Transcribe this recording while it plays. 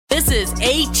is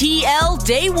ATL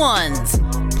Day Ones,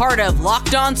 part of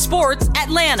Locked On Sports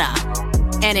Atlanta.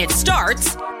 And it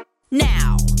starts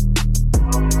now.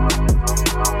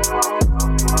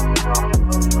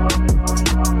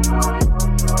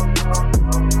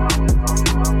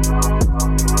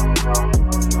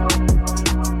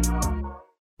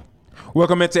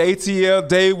 Welcome into ATL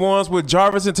Day Ones with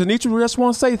Jarvis and Tenitra. We just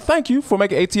want to say thank you for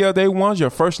making ATL Day Ones your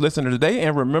first listener today.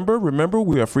 And remember,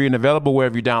 we are free and available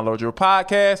wherever you download your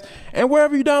podcast. And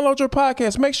wherever you download your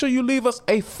podcast, make sure you leave us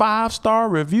a 5-star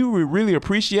review. We really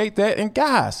appreciate that. And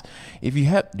guys, if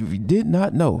you did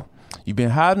not know, you've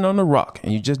been hiding on the rock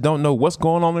and you just don't know what's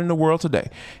going on in the world today,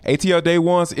 ATL Day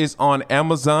Ones is on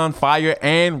Amazon, Fire,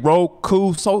 and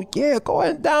Roku. So yeah, go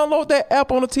ahead and download that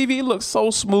app on the TV. It looks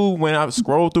so smooth when I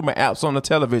scroll through my apps on the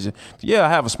television. Yeah, I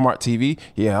have a smart TV.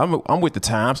 Yeah, I'm with the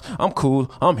times. I'm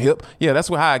cool. I'm hip. Yeah, that's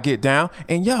how I get down.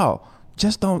 And y'all,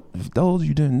 just don't, if those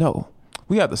you didn't know,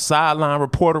 we have the sideline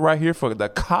reporter right here for the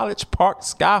College Park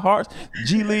Skyhawks,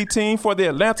 G League team for the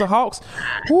Atlanta Hawks.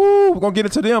 Woo, we're going to get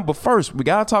into them. But first, we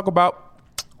got to talk about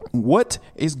what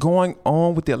is going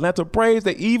on with the Atlanta Braves.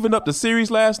 They evened up the series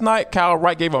last night. Kyle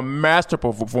Wright gave a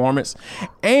masterful performance.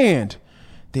 And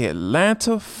the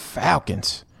Atlanta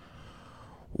Falcons,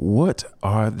 what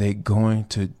are they going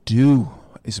to do?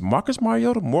 Is Marcus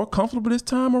Mariota more comfortable this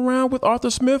time around with Arthur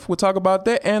Smith? We'll talk about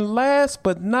that. And last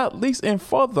but not least, and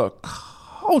for the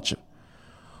culture,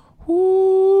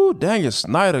 Daniel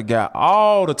Snyder got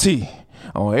all the tea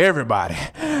on everybody.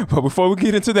 But before we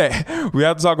get into that, we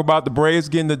have to talk about the Braves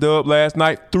getting the dub last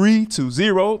night,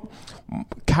 3-0.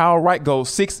 Kyle Wright goes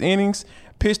 6 innings,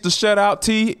 pitched the shutout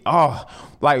T.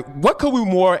 What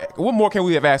more can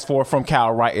we have asked for from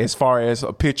Kyle Wright as far as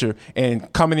a pitcher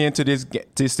and coming into this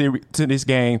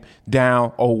game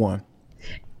down 0-1?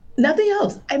 Nothing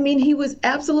else. I mean, he was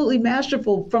absolutely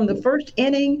masterful from the first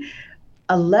inning.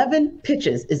 11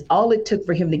 pitches is all it took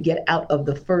for him to get out of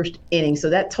the first inning. So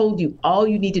that told you all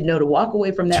you need to know to walk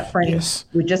away from that frame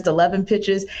with just 11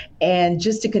 pitches. And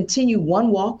just to continue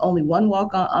only one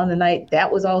walk on the night,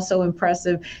 that was also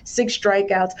impressive. 6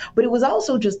 strikeouts, but it was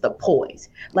also just the poise.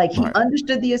 Like he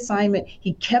understood the assignment.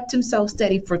 He kept himself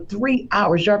steady for 3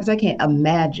 hours. Jarvis, I can't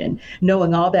imagine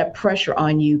knowing all that pressure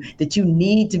on you that you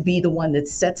need to be the one that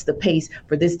sets the pace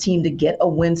for this team to get a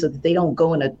win so that they don't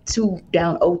go in a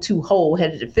 2-down 0-2 hole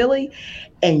headed to Philly,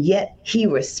 and yet he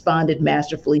responded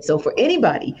masterfully. So for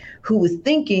anybody who was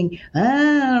thinking, I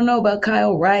don't know about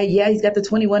Kyle Wright, yeah, he's got the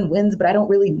 21 wins, but I don't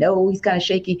really know, he's kind of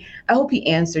shaky. I hope he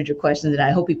answered your questions, and I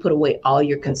hope he put away all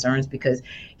your concerns, because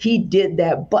he did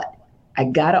that. But I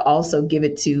gotta also give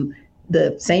it to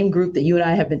the same group that you and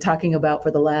I have been talking about for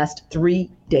the last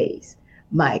 3 days.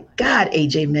 My God,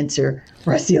 AJ Minter,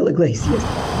 Raciel Iglesias,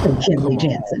 and Kenley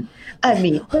Jansen. I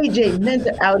mean, AJ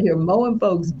Minter out here mowing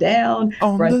folks down.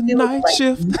 On the night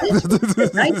shift.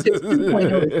 The night shift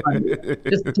 2.0 is under.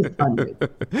 Just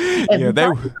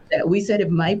under. And we said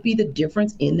it might be the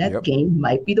difference in that game,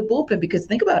 might be the bullpen, because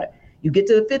think about it. You get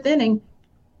to the 5th inning,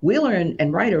 Wheeler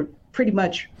and Wright are pretty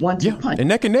much 1-2 punch. And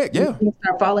neck and neck, yeah. It's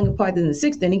start falling apart in the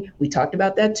 6th inning. We talked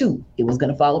about that too. It was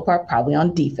going to fall apart probably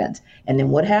on defense. And then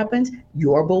what happens?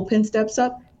 Your bullpen steps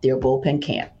up, their bullpen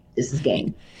can't. This is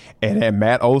game. And then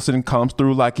Matt Olson comes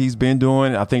through like he's been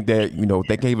doing. I think that,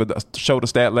 they showed a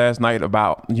stat last night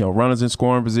about, runners in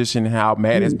scoring position and how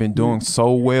Matt has been doing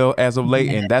so well as of late.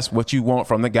 And that's what you want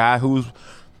from the guy who's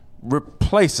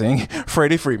replacing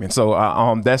Freddie Freeman. So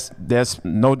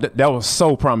that was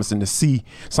so promising to see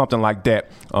something like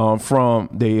that from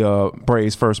the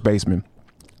Braves first baseman.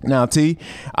 Now,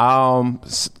 Brian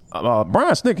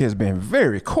Snitker has been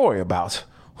very coy about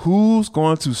who's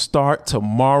going to start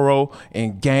tomorrow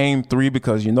in Game 3,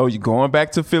 because you're going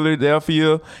back to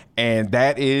Philadelphia, and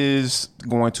that is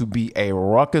going to be a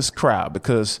ruckus crowd,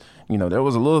 because there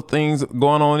was a little things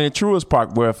going on in Truist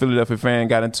Park where a Philadelphia fan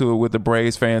got into it with the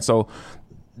Braves fan. So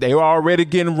they were already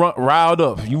getting riled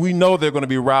up. We know they're going to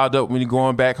be riled up when you're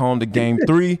going back home to Game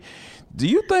 3. Do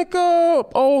you think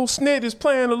old Snit is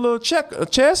playing a little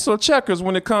chess or checkers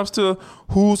when it comes to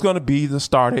who's going to be the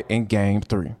starter in Game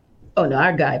 3? Oh, no,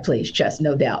 our guy plays chess,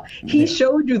 no doubt. He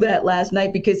showed you that last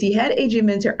night because he had AJ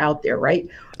Minter out there, right?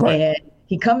 And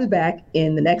he comes back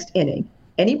in the next inning,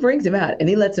 and he brings him out, and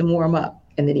he lets him warm up,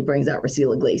 and then he brings out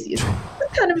Raciel Iglesias.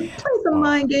 Kind of play some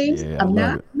mind games. I'm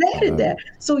not mad at that.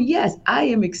 So, yes, I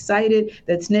am excited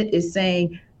that Snit is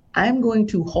saying, I'm going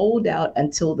to hold out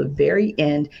until the very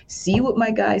end, see what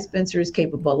my guy Spencer is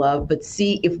capable of, but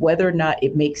see if whether or not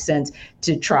it makes sense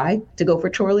to try to go for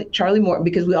Charlie Morton,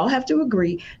 because we all have to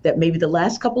agree that maybe the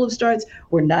last couple of starts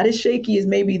were not as shaky as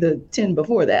maybe the 10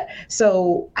 before that.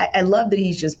 So I love that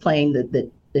he's just playing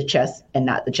the the chess and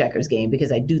not the checkers game,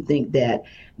 because I do think that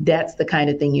that's the kind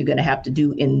of thing you're going to have to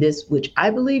do in this, which I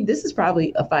believe this is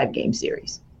probably a 5-game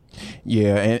series.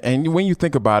 Yeah, and when you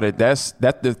think about it, that's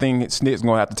the thing Snit's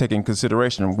going to have to take in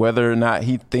consideration, whether or not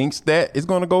he thinks that it's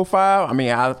going to go 5. I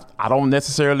mean, I don't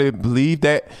necessarily believe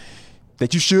that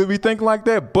you should be thinking like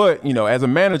that, but as a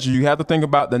manager, you have to think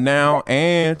about the now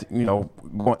and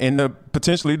in the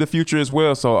potentially the future as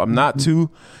well. So I'm not too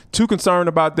concerned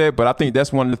about that, but I think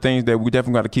that's one of the things that we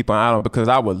definitely got to keep an eye on, because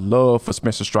I would love for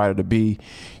Spencer Strider to be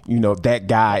that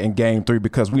guy in Game 3,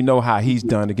 because we know how he's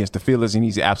done against the Phillies and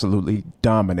he's absolutely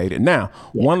dominated. Now,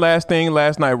 one last thing,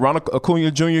 last night Ronald Acuna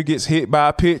Jr. gets hit by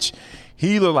a pitch.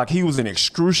 He looked like he was in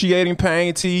excruciating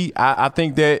pain, T. I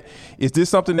think that, is this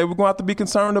something that we're going to have to be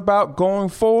concerned about going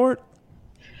forward?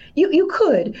 You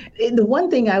could. The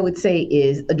one thing I would say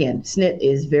is, again, Snit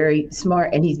is very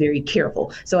smart and he's very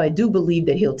careful. So I do believe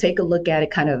that he'll take a look at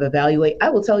it, kind of evaluate. I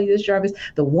will tell you this, Jarvis,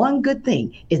 the one good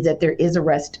thing is that there is a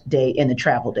rest day and a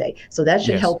travel day. So that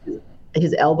should help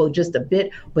his elbow just a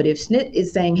bit. But if Snit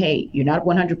is saying, hey, you're not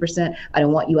 100%, I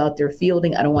don't want you out there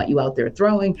fielding, I don't want you out there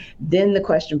throwing, then the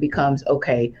question becomes,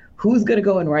 okay, who's going to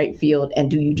go in right field? And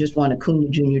do you just want Acuna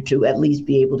Jr. to at least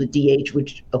be able to DH,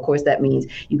 which of course that means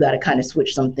you got to kind of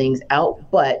switch some things out.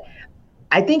 But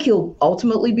I think he'll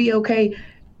ultimately be okay.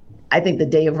 I think the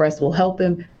day of rest will help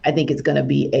him. I think it's going to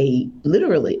be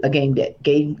literally a game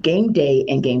day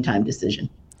and game time decision.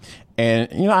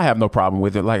 And, I have no problem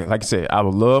with it. Like I said, I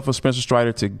would love for Spencer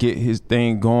Strider to get his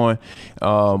thing going.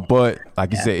 But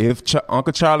like you said, if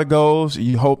Uncle Charlie goes,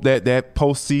 you hope that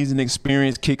postseason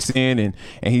experience kicks in and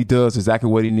he does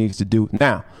exactly what he needs to do.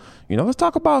 Now, let's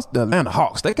talk about the Atlanta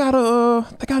Hawks. They got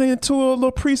into a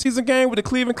little preseason game with the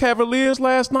Cleveland Cavaliers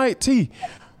last night, T.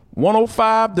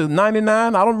 105-99.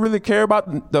 I don't really care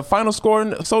about the final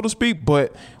score, so to speak,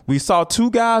 but we saw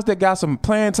two guys that got some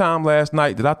playing time last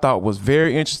night that I thought was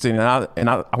very interesting, and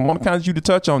I want kind of you to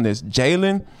touch on this.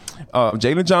 Jalen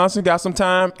Johnson got some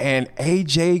time, and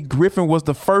AJ Griffin was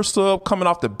the first sub coming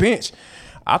off the bench.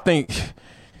 I think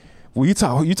you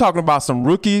talking about some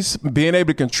rookies being able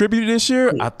to contribute this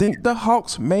year. I think the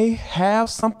Hawks may have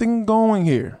something going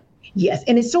here. Yes,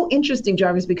 and it's so interesting,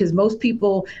 Jarvis, because most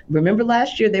people remember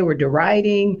last year they were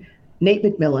deriding Nate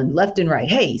McMillan left and right.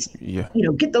 Hey,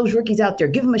 get those rookies out there.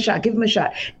 Give them a shot.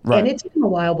 Right. And it took him a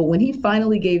while, but when he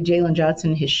finally gave Jalen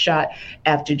Johnson his shot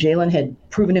after Jalen had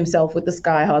proven himself with the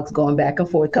Skyhawks going back and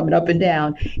forth, coming up and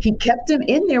down, he kept him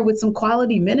in there with some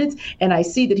quality minutes. And I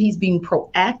see that he's being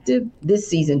proactive this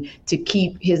season to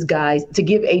keep his guys, to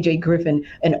give AJ Griffin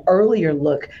an earlier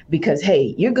look, because,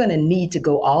 hey, you're going to need to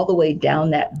go all the way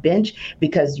down that bench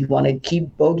because you want to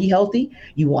keep Bogey healthy.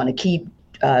 You want to keep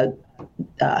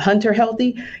Hunter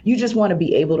healthy. You just want to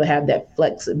be able to have that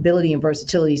flexibility and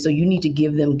versatility. So you need to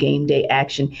give them game day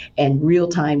action and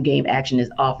real-time game action as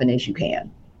often as you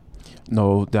can.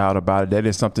 No doubt about it. That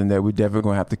is something that we're definitely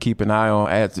going to have to keep an eye on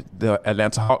as the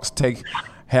Atlanta Hawks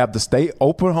have the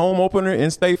home opener in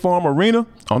State Farm Arena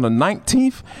on the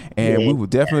 19th. And we will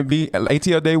definitely be,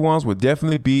 ATL Day Ones will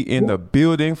definitely be in the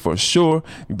building for sure.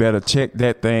 You better check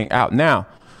that thing out. Now,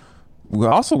 we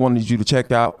also wanted you to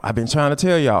check out, I've been trying to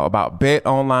tell y'all about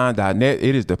betonline.net.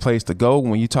 It is the place to go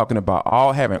when you're talking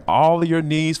about having all of your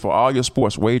needs for all your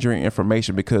sports wagering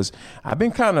information, because I've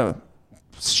been kind of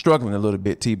struggling a little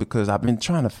bit, T, because I've been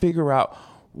trying to figure out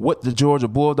what the Georgia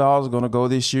Bulldogs are going to go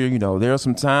this year. There are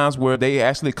some times where they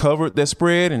actually covered their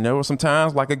spread, and there were some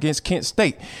times like against Kent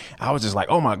State. I was just like,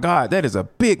 oh my God, that is a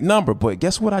big number. But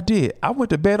guess what I did? I went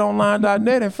to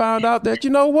betonline.net and found out that, you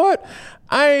know what?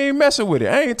 I ain't messing with it.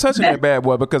 I ain't touching that bad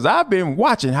boy, because I've been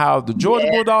watching how the Georgia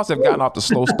Bulldogs have gotten off the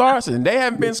slow starts, and they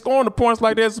haven't been scoring the points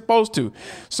like they're supposed to.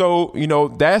 So,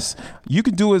 you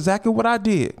can do exactly what I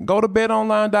did. Go to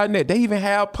betonline.net. They even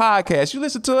have podcasts. You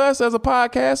listen to us as a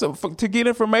podcast to get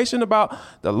information about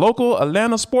the local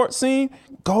Atlanta sports scene.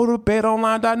 Go to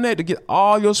betonline.net to get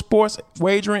all your sports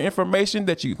wagering information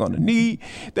that you're going to need.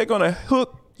 They're going to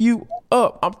hook you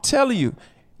up. I'm telling you.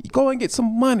 Go and get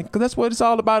some money, because that's what it's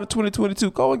all about in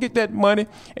 2022. Go and get that money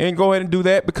and go ahead and do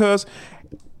that, because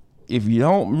if you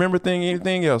don't remember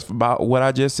anything else about what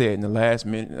I just said in the last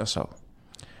minute or so,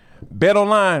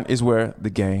 BetOnline is where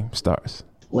the game starts.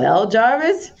 Well,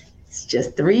 Jarvis, it's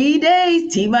just 3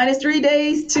 days, T-minus 3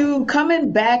 days to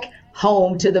coming back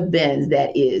home to the Benz,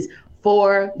 that is,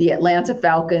 for the Atlanta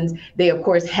Falcons. They, of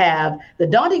course, have the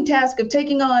daunting task of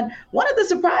taking on one of the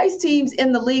surprise teams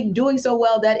in the league doing so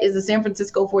well. That is the San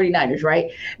Francisco 49ers, right?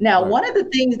 Now, one of the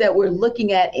things that we're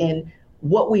looking at in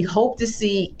what we hope to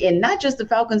see in not just the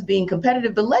Falcons being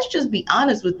competitive, but let's just be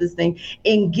honest with this thing,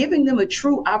 in giving them a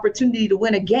true opportunity to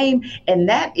win a game. And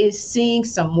that is seeing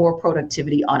some more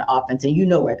productivity on offense. And you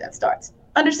know where that starts,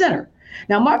 under center.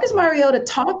 Now, Marcus Mariota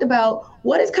talked about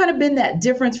what has kind of been that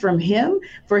difference for him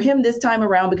this time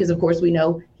around, because, of course, we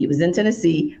know he was in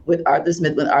Tennessee with Arthur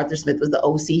Smith when Arthur Smith was the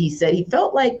OC. He said he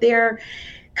felt like they're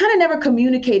kind of never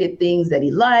communicated things that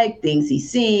he liked, things he's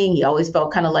seeing. He always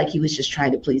felt kind of like he was just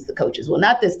trying to please the coaches. Well,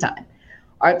 not this time.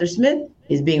 Arthur Smith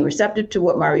is being receptive to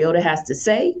what Mariota has to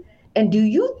say. And do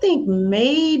you think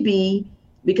maybe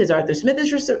because Arthur Smith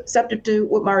is receptive to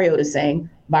what Mariota is saying,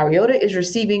 Mariota is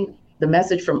receiving the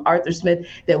message from Arthur Smith,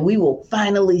 that we will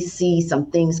finally see some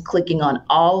things clicking on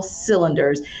all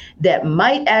cylinders that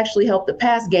might actually help the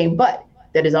pass game, but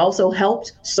that has also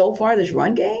helped so far this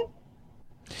run game?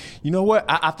 You know what?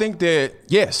 I think that,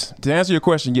 yes, to answer your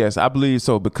question, yes, I believe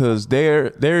so, because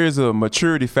there is a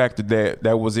maturity factor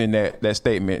that was in that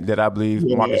statement that I believe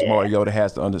Marcus Mariota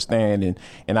has to understand.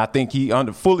 And I think he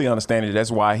fully understands it.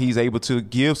 That's why he's able to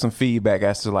give some feedback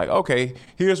as to like, okay,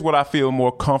 here's what I feel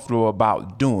more comfortable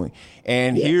about doing.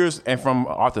 And and from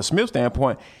Arthur Smith's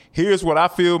standpoint, here's what I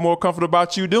feel more comfortable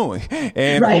about you doing.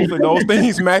 And hopefully those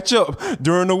things match up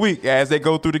during the week as they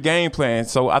go through the game plan.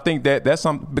 So I think that's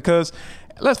something, because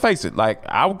let's face it, like,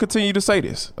 I will continue to say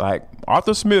this, like,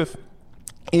 Arthur Smith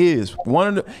is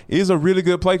a really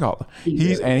good play caller.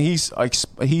 He's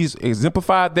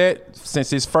exemplified that since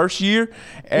his first year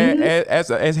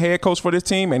as head coach for this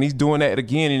team, and he's doing that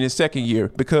again in his second year,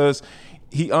 because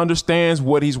he understands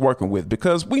what he's working with.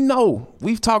 Because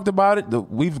we've talked about it,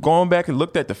 we've gone back and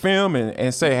looked at the film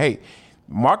and say, hey,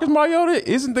 Marcus Mariota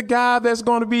isn't the guy that's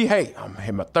going to be, hey, I'm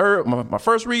hitting my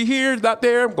first read here, not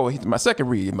there, I'm going to hit my second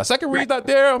read. My second read's not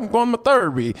there, I'm going to my third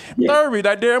read. Third read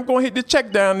not there, I'm going to hit the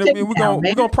check down. And we're going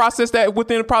to process that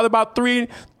within probably about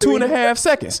 2.5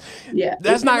 seconds. Yeah.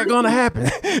 That's not going to happen.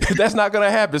 That's not going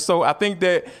to happen. So I think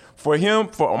that for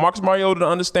Marcus Mariota to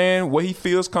understand what he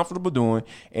feels comfortable doing,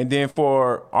 and then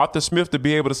for Arthur Smith to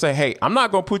be able to say, hey, I'm not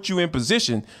going to put you in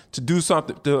position to do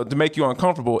something to make you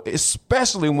uncomfortable,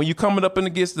 especially when you're coming up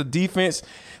against the defense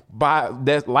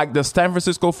like the San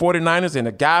Francisco 49ers,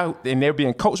 and they're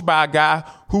being coached by a guy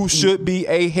who should be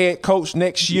a head coach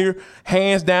next year,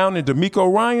 hands down, and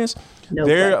DeMeco Ryans.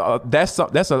 That's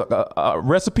a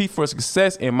recipe for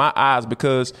success in my eyes,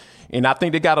 and I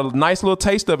think they got a nice little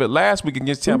taste of it last week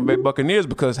against Tampa Bay Buccaneers,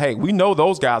 because, hey, we know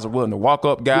those guys are willing to walk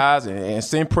up guys and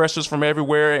send pressures from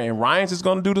everywhere, and Ryans is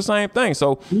going to do the same thing.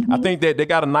 So I think that they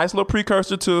got a nice little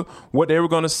precursor to what they were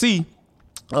going to see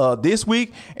this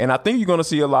week, and I think you're going to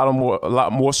see a lot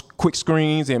more quick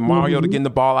screens and Mariota getting the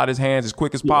ball out of his hands as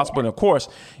quick as possible. And of course,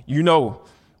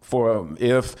 for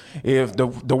if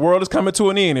the world is coming to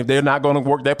an end, if they're not going to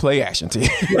work that play action team.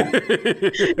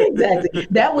 Exactly.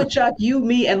 That would shock you,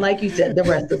 me, and like you said, the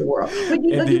rest of the world. But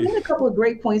you made a couple of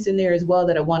great points in there as well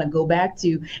that I want to go back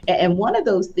to. And one of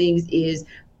those things is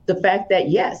the fact that,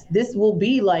 yes, this will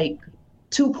be like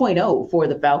 2.0 for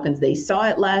the Falcons. They saw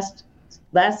it last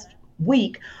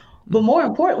week. But more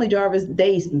importantly, Jarvis,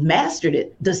 they mastered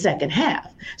it the second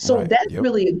half. So that's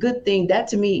really a good thing. That,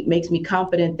 to me, makes me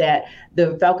confident that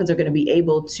the Falcons are going to be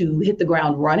able to hit the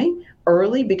ground running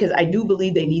early, because I do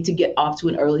believe they need to get off to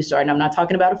an early start. And I'm not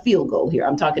talking about a field goal here.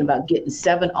 I'm talking about getting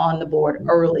 7 on the board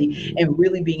early and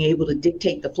really being able to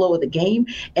dictate the flow of the game.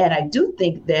 And I do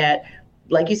think that,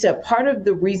 like you said, part of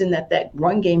the reason that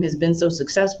run game has been so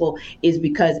successful is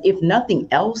because, if nothing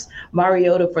else,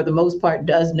 Mariota, for the most part,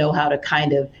 does know how to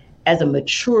kind of, as a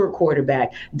mature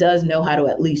quarterback, does know how to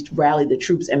at least rally the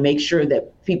troops and make sure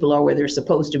that people are where they're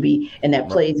supposed to be and that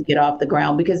plays get off the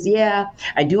ground. Because,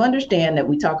 I do understand that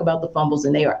we talk about the fumbles,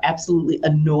 and they are absolutely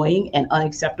annoying and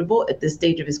unacceptable at this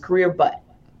stage of his career, but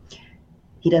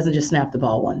he doesn't just snap the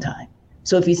ball one time.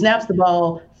 So if he snaps the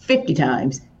ball 50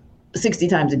 times, 60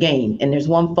 times a game, and there's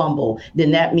one fumble, then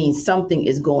that means something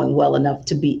is going well enough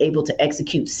to be able to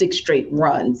execute 6 straight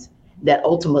runs that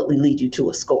ultimately lead you to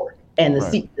a score. And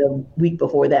the week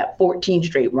before that, 14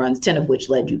 straight runs, 10 of which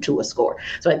led you to a score.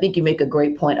 So I think you make a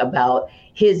great point about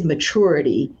his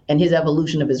maturity and his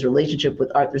evolution of his relationship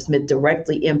with Arthur Smith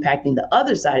directly impacting the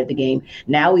other side of the game.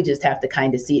 Now we just have to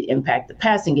kind of see it impact the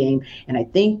passing game. And I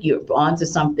think you're onto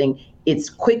something. It's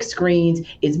quick screens.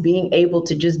 It's being able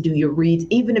to just do your reads,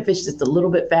 even if it's just a little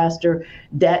bit faster.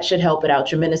 That should help it out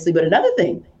tremendously. But another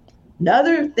thing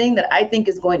that I think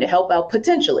is going to help out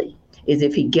potentially is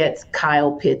if he gets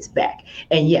Kyle Pitts back.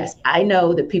 And yes, I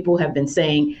know that people have been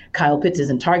saying Kyle Pitts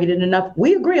isn't targeted enough.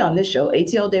 We agree on this show.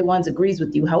 ATL Day Ones agrees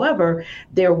with you. However,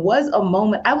 there was a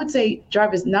moment, I would say,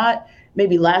 Jarvis, not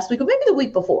maybe last week, or maybe the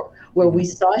week before, where we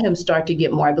saw him start to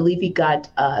get more. I believe he got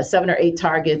 7 or 8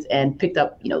 targets and picked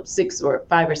up,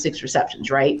 5 or 6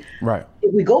 receptions, right? Right.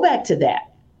 If we go back to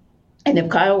that, and if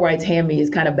Kyle Wright's hammy is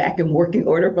kind of back in working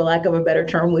order, for lack of a better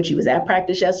term, which he was at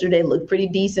practice yesterday, looked pretty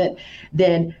decent,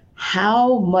 then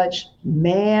how much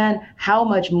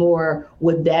more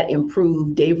would that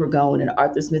improve Dave Ragone and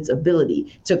Arthur Smith's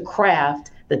ability to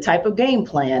craft the type of game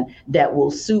plan that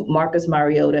will suit Marcus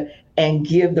Mariota and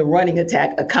give the running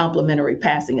attack a complementary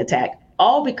passing attack,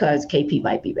 all because KP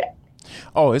might be back.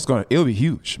 Oh, it'll be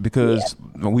huge because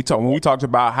when we talked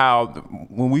about how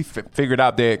when we figured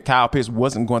out that Kyle Pitts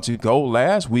wasn't going to go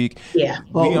last week,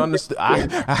 we understood.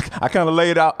 I kind of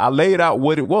laid out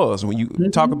what it was when you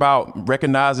talk about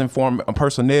recognizing form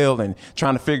personnel and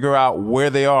trying to figure out where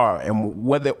they are and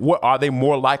what are they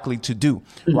more likely to do,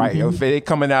 right? If they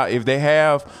coming out, if they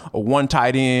have a 1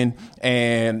 tight end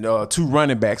and 2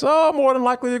 running backs, more than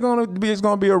likely it's going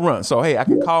to be a run. So hey, I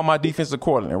can call my defense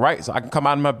accordingly, right? So I can come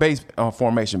out of my base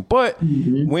formation. But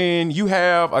when you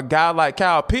have a guy like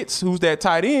Kyle Pitts, who's that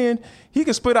tight end, he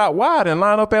can split out wide and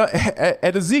line up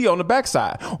at the Z on the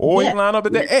backside, or he can line up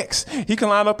at the X. He can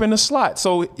line up in the slot.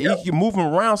 So he can move him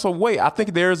around. So wait, I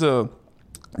think there is a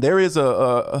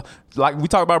like we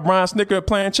talk about Brian Snicker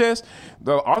playing chess.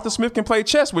 Arthur Smith can play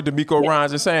chess with DeMeco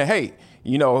Ryans and saying, hey,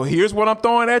 here's what I'm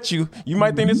throwing at you. You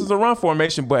might think this is a run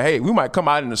formation, but hey, we might come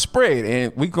out in the spread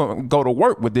and we gonna go to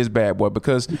work with this bad boy,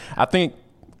 because I think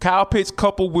Kyle Pitts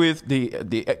coupled with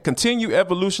the continued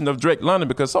evolution of Drake London,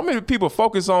 because so many people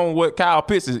focus on what Kyle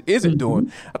Pitts isn't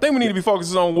doing. I think we need to be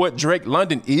focusing on what Drake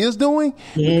London is doing,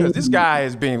 because this guy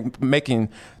has been making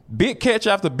big catch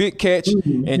after big catch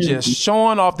and just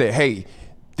showing off that, hey,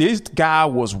 this guy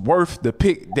was worth the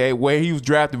pick that where he was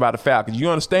drafted by the Falcons. You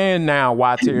understand now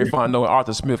why Terry Fontenot and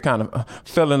Arthur Smith kind of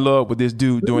fell in love with this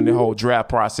dude during the whole draft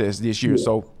process this year.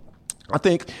 So I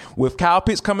think with Kyle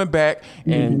Pitts coming back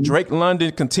and Drake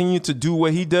London continuing to do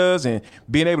what he does and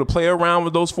being able to play around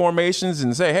with those formations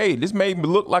and say, hey, this may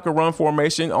look like a run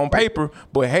formation on paper,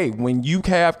 but hey, when you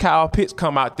have Kyle Pitts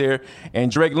come out there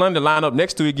and Drake London line up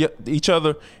next to each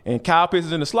other and Kyle Pitts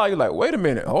is in the slot, you're like, wait a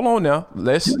minute, hold on now.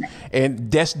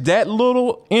 And that's that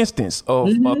little instance of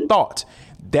a thought.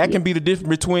 That can be the difference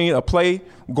between a play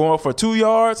going for 2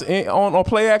 yards on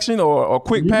play action or a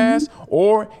quick pass,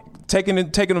 or taking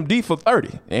them deep for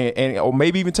 30 and or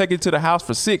maybe even taking it to the house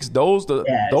for 6. Those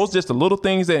just the little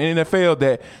things that in the NFL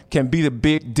that can be the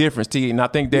big difference to you. And I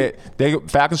think that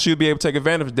Falcons should be able to take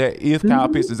advantage of that if Kyle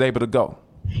Pitts is able to go.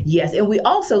 Yes, and we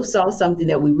also saw something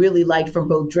that we really liked from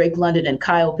both Drake London and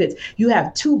Kyle Pitts. You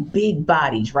have 2 big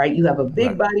bodies, right? You have a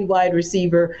big body wide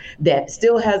receiver that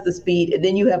still has the speed, and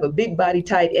then you have a big body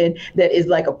tight end that is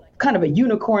like a kind of a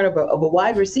unicorn of a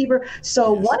wide receiver.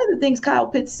 So one of the things Kyle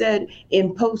Pitts said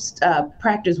in post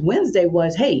practice Wednesday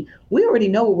was, hey, we already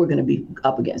know what we're going to be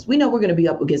up against. We know we're going to be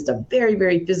up against a very,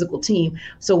 very physical team.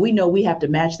 So we know we have to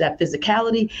match that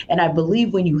physicality. And I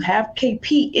believe when you have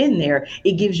KP in there,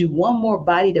 it gives you one more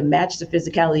body to match the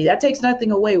physicality. That takes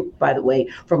nothing away, by the way,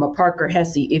 from a Parker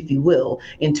Hesse, if you will,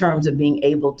 in terms of being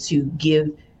able to give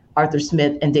Arthur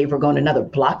Smith and Dave Ragone another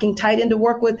blocking tight end to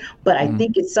work with. But I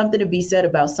think it's something to be said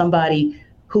about somebody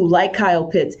who, like Kyle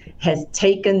Pitts, has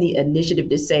taken the initiative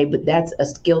to say, but that's a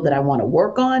skill that I want to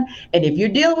work on. And if you're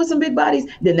dealing with some big bodies,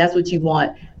 then that's what you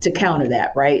want to counter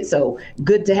that, right? So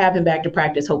good to have him back to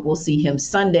practice. Hope we'll see him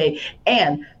Sunday.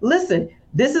 And listen,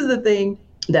 this is the thing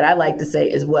that I like to say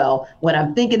as well. When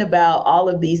I'm thinking about all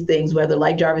of these things, whether,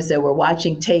 like Jarvis said, we're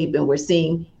watching tape and we're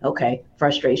seeing, okay,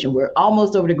 frustration. We're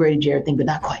almost over the Grady Jarrett thing, but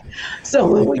not quite. So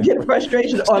when we get a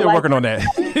frustration, still working on that.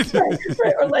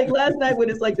 right. Or like last night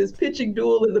when it's like this pitching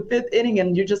duel in the 5th inning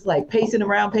and you're just like pacing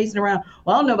around. Well,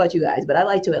 I don't know about you guys, but I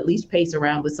like to at least pace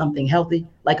around with something healthy,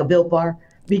 like a Built Bar,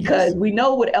 because we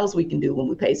know what else we can do when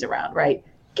we pace around, right?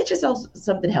 Get yourself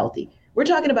something healthy. We're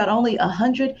talking about only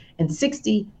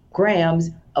 160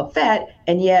 grams of fat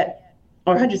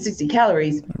or 160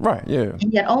 calories. Right, yeah.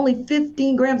 And yet only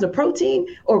 15 grams of protein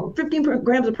or 15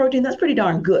 grams of protein, that's pretty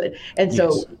darn good. And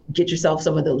so get yourself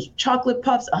some of those chocolate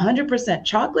puffs, 100%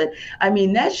 chocolate. I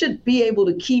mean, that should be able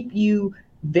to keep you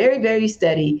very, very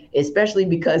steady, especially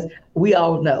because we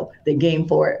all know that game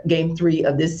 3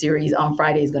 of this series on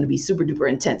Friday is going to be super duper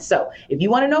intense. So if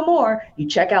you want to know more, you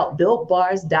check out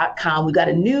BuiltBars.com. We got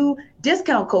a new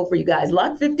discount code for you guys.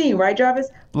 Locked 15, right, Jarvis?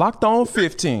 Locked on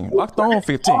 15. Locked on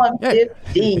 15. On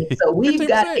 15. So we've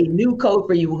got a new code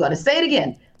for you. We're going to say it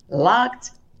again.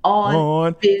 Locked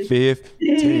on 15.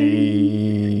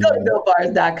 Go to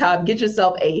BuiltBars.com. Get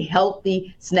yourself a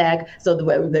healthy snack so that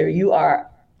whether you are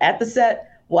at the set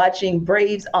watching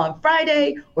Braves on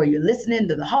Friday, or you're listening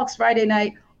to the Hawks Friday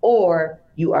night, or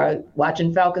you are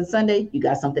watching Falcon Sunday, you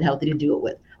got something healthy to do it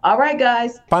with. All right,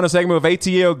 guys. Final segment of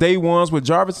ATL Day Ones with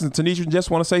Jarvis and Tenitra. Just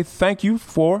want to say thank you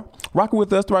for rocking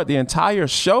with us throughout the entire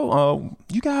show.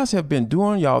 You guys have been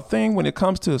doing y'all thing when it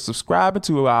comes to subscribing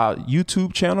to our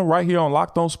YouTube channel right here on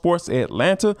Locked On Sports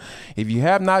Atlanta. If you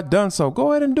have not done so,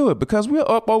 go ahead and do it, because we're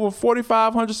up over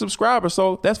 4,500 subscribers.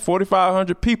 So that's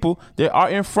 4,500 people that are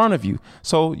in front of you.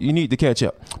 So you need to catch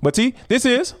up. But T, this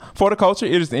is For the Culture.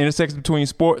 It is the intersection between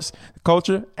sports,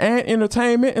 culture, and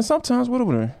entertainment. And sometimes what do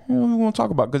we want to talk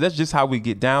about? Because that's just how we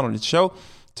get down on the show.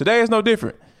 Today is no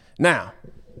different. Now,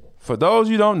 for those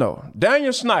you don't know,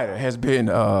 Daniel Snyder has been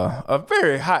a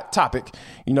very hot topic,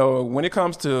 when it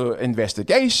comes to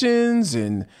investigations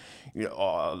and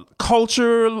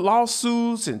culture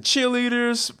lawsuits and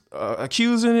cheerleaders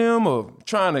accusing him of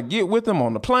trying to get with him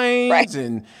on the planes, right,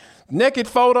 and naked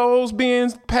photos being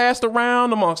passed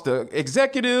around amongst the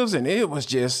executives. And it was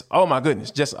just, oh my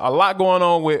goodness, just a lot going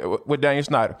on with Daniel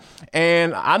Snyder.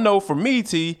 And I know for me,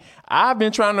 T, I've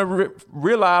been trying to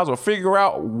realize or figure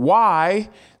out why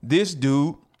this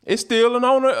dude is still an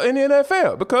owner in the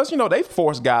NFL, because, they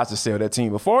forced guys to sell their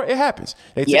team before. It happens.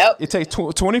 It takes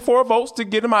 24 votes to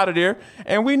get him out of there.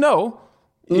 And we know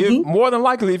if more than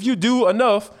likely, if you do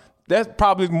enough, that's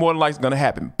probably more than likely going to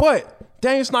happen. But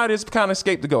Daniel Snyder has kind of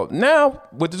escaped the goat. Now,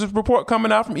 with this report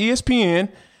coming out from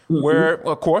ESPN, where,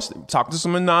 of course, talking to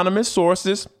some anonymous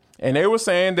sources, and they were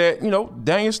saying that,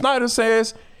 Daniel Snyder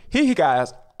says he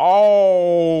got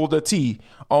all the tea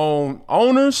on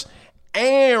owners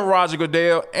and Roger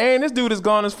Goodell, and this dude has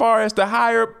gone as far as to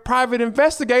hire private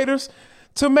investigators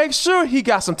to make sure he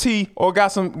got some tea or got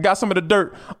some of the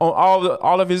dirt on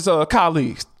all of his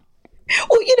colleagues.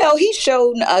 Well, he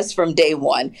showed us from day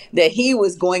one that he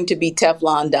was going to be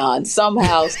Teflon Don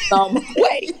somehow, some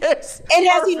way. Yes, and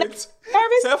has he not,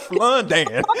 Jarvis? Teflon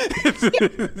Dan.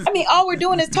 I mean, all we're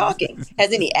doing is talking.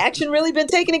 Has any action really been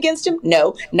taken against him?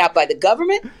 No, not by the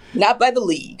government, not by the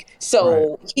league.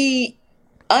 So he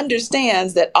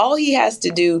understands that all he has to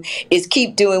do is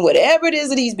keep doing whatever it is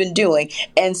that he's been doing.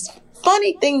 And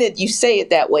funny thing that you say it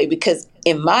that way, because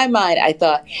in my mind, I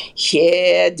thought,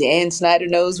 Dan Snyder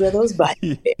knows where those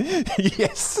bodies are.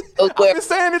 Yes. I've been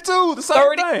saying it too. The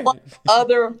same thing.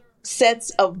 Other sets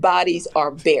of bodies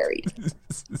are buried.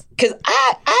 Because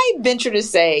I venture to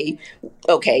say,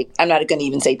 okay, I'm not going to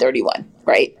even say 31,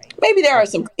 right? Maybe there are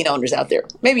some clean owners out there.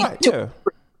 Maybe two. Yeah.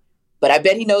 But I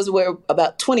bet he knows where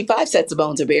about 25 sets of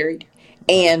bones are buried.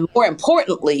 And more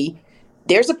importantly,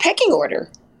 there's a pecking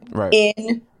order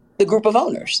in the group of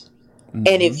owners. Mm-hmm.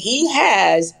 And if he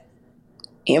has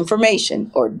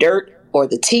information or dirt or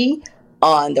the tea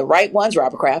on the right ones,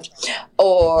 Robert Kraft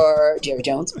or Jerry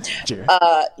Jones, Jerry.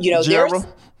 There's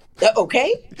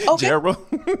okay. Jerry.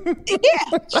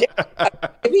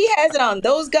 If he has it on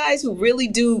those guys who really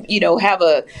do, have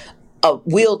a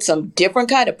wield some different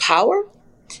kind of power,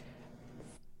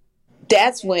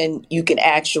 that's when you can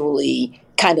actually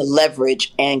kind of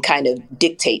leverage and kind of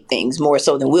dictate things more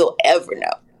so than we'll ever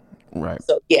know. Right.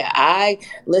 So, I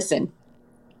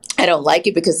don't like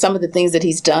it because some of the things that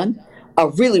he's done are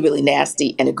really, really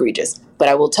nasty and egregious. But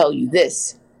I will tell you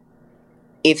this.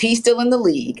 If he's still in the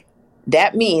league,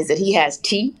 that means that he has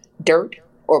tea, dirt,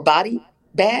 or body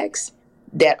bags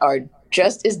that are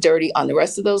just as dirty on the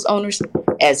rest of those owners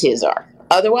as his are.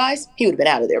 Otherwise, he would have been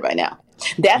out of there by now.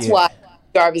 That's why,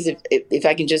 Jarvis, if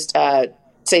I can just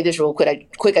say this real quick,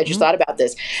 I just thought about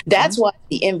this. That's why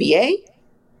the NBA,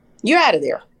 you're out of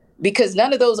there. Because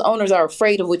none of those owners are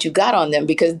afraid of what you got on them,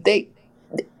 because they're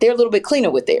a little bit cleaner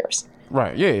with theirs.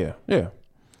 Right. Yeah.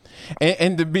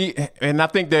 And I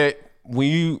think that when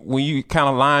you kind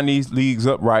of line these leagues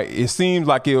up right, it seems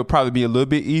like it would probably be a little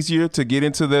bit easier to get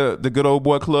into the good old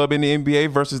boy club in the NBA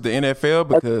versus the NFL,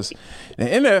 because the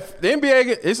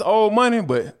NBA it's old money,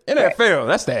 but NFL,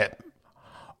 that's that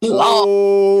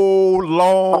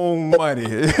long money.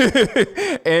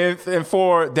 and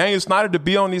for Daniel Snyder to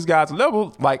be on these guys'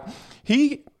 level, like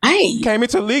he came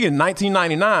into the league in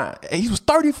 1999. He was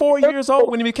 34 years old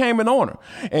when he became an owner,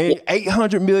 and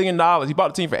 $800 million. He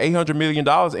bought the team for $800 million,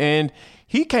 and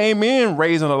he came in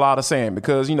raising a lot of sand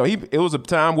because, it was a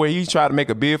time where he tried to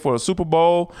make a bid for a Super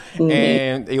Bowl,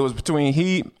 and it was between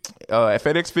at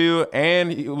FedEx Field,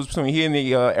 and it was between he and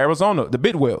the Arizona, the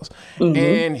Bidwells.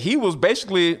 And he was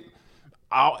basically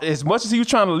as much as he was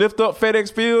trying to lift up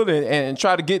FedEx Field and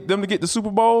try to get them to get the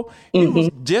Super Bowl, he was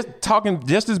just talking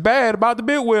just as bad about the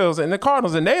Bidwells and the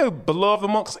Cardinals, and they're beloved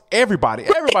amongst everybody.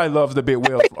 Everybody loves the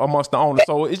Bidwells amongst the owners.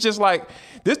 So it's just like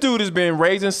this dude has been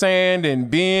raising sand and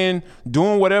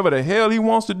doing whatever the hell he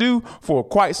wants to do for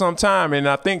quite some time. And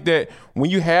I think that when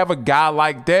you have a guy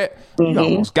like that, you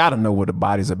almost got to know where the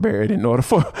bodies are buried in order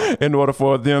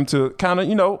for them to kind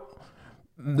of,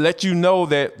 let you know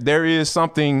that there's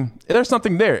something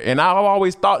there. And I've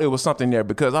always thought it was something there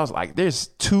because I was like, there's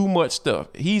too much stuff.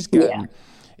 He's gotten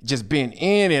just been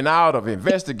in and out of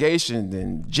investigations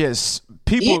and just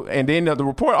people. And then the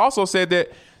report also said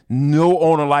that no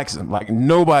owner likes him. Like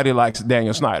nobody likes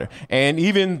Daniel Snyder. And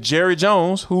even Jerry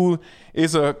Jones, who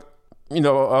is a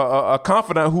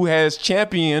confidant who has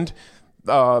championed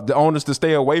the owners to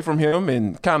stay away from him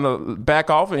and kind of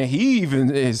back off. And he even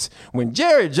is, when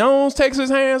Jerry Jones takes his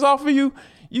hands off of you,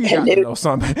 you got to know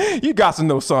something. You got to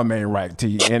know something ain't right to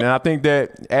you. And I think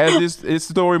that as this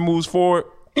story moves forward,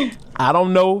 I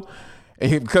don't know,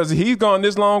 because he's gone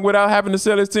this long without having to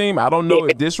sell his team. I don't know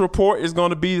if this report is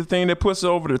going to be the thing that puts it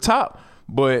over the top.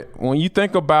 But when you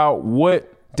think about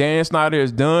what Dan Snyder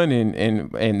has done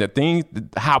and the things,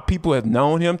 how people have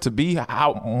known him to be,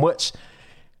 how much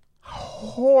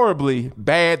horribly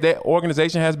bad that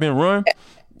organization has been run.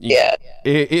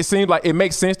 It seems like it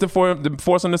makes sense to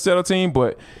force him to sell a team,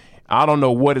 but I don't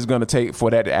know what it's going to take for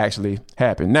that to actually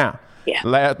happen. Now,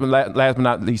 last but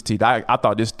not least, T, I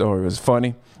thought this story was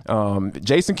funny.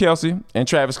 Jason Kelce and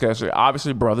Travis Kelce,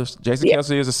 obviously brothers. Jason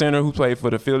Kelce is a center who played for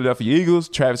the Philadelphia Eagles.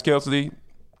 Travis Kelce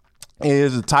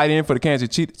is a tight end for the Kansas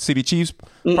City Chiefs,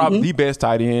 probably the best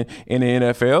tight end in the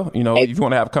NFL. If you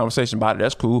want to have a conversation about it,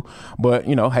 that's cool. But,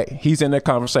 hey, he's in that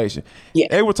conversation.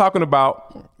 They were talking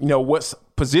about, what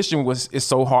position is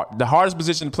so hard, the hardest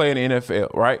position to play in the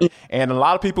NFL, right? And a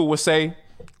lot of people would say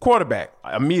quarterback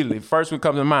immediately. First would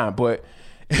come to mind.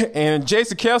 And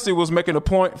Jason Kelce was making a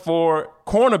point for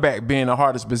cornerback being the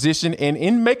hardest position. And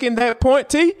in making that point,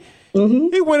 T,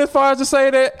 he went as far as to say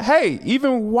that, hey,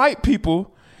 even white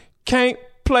people can't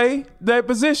play that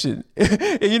position.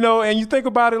 And you think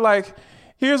about it like,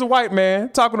 here's a white man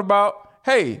talking about,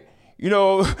 hey,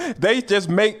 they just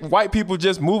make white people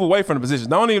just move away from the position.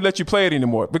 They don't even let you play it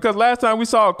anymore. Because last time we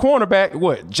saw a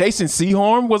cornerback, Jason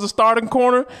Sehorn was a starting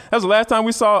corner. That's the last time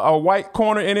we saw a white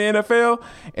corner in the NFL.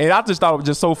 And I just thought it was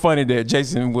just so funny that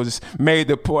Jason made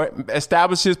the point,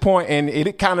 established his point, and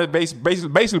it kind of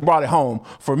basically brought it home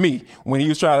for me when he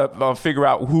was trying to figure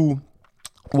out who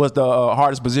was the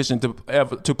hardest position to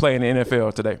play in the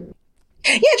NFL today.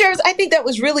 Yeah, Jarvis, I think that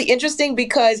was really interesting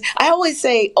because I always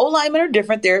say O-linemen are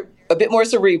different. They're a bit more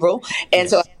cerebral. And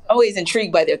so I'm always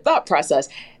intrigued by their thought process.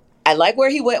 I like where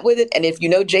he went with it. And if you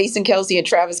know Jason Kelce and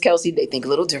Travis Kelce, they think a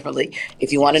little differently.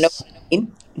 If you want to know,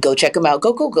 go check them out.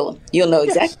 Go Google them. You'll know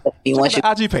exactly what you want.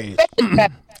 IG page.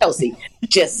 Kelce,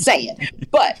 just saying.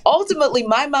 But ultimately,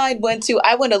 my mind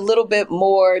I went a little bit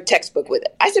more textbook with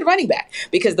it. I said running back,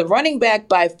 because the running back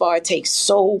by far takes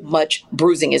so much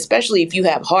bruising, especially if you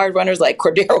have hard runners like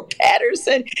Cordero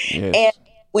Patterson. Yes. And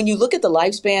when you look at the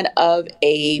lifespan of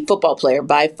a football player,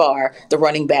 by far, the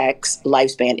running back's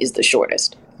lifespan is the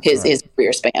shortest, his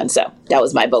career span. So that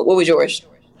was my vote. What was yours?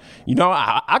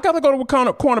 I got to go with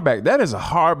cornerback. That is a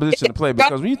hard position to play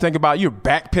because when you think about you're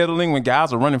backpedaling when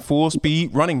guys are running full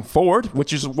speed, running forward,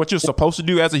 which is what you're supposed to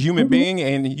do as a human being,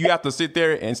 and you have to sit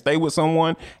there and stay with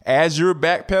someone as you're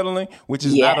backpedaling, which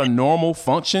is not a normal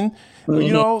function.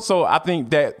 So I think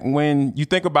that when you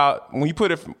thinking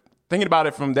about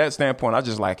it from that standpoint, I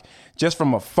just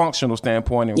from a functional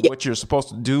standpoint and what you're supposed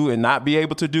to do and not be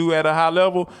able to do at a high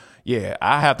level,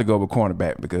 I have to go with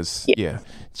cornerback because,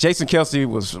 Jason Kelce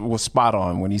was spot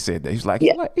on when he said that. He's like,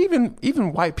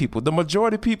 even white people, the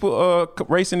majority of people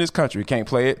race in this country can't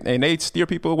play it, and they steer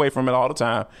people away from it all the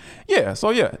time. It's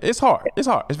hard. It's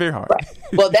hard. It's very hard. Right.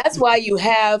 Well, that's why you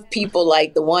have people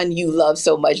like the one you love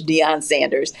so much, Deion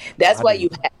Sanders. That's why you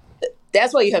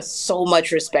have so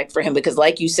much respect for him, because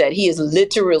like you said, he is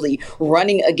literally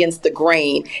running against the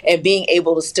grain and being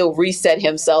able to still reset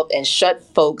himself and shut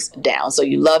folks down. So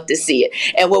you love to see it.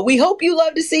 And what we hope you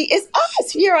love to see is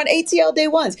us here on ATL Day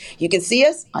Ones. You can see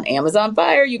us on Amazon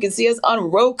Fire. You can see us on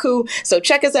Roku. So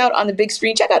check us out on the big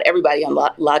screen. Check out everybody on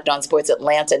Locked On Sports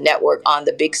Atlanta Network on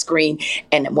the big screen.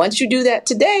 And once you do that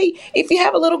today, if you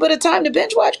have a little bit of time to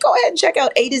binge watch, go ahead and check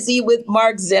out A to Z with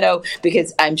Mark Zeno,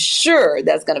 because I'm sure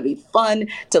that's going to be fun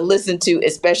to listen to,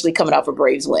 especially coming off a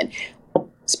Braves win.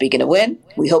 Speaking of win,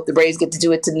 we hope the Braves get to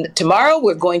do it tomorrow.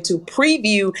 We're going to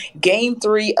preview Game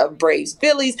 3 of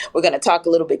Braves-Phillies. We're going to talk a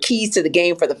little bit keys to the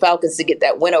game for the Falcons to get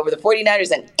that win over the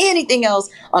 49ers, and anything else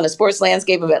on the sports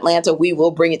landscape of Atlanta, we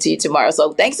will bring it to you tomorrow.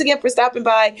 So thanks again for stopping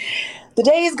by. The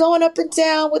day is going up and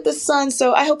down with the sun,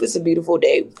 so I hope it's a beautiful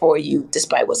day for you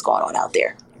despite what's going on out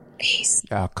there. Peace.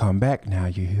 Y'all come back now,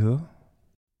 you hear?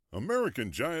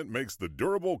 American Giant makes the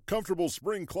durable, comfortable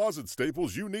spring closet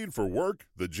staples you need for work,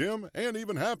 the gym, and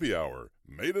even happy hour.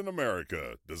 Made in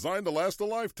America, designed to last a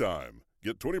lifetime.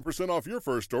 Get 20% off your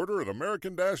first order at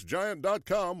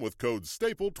American-Giant.com with code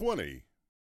STAPLE20.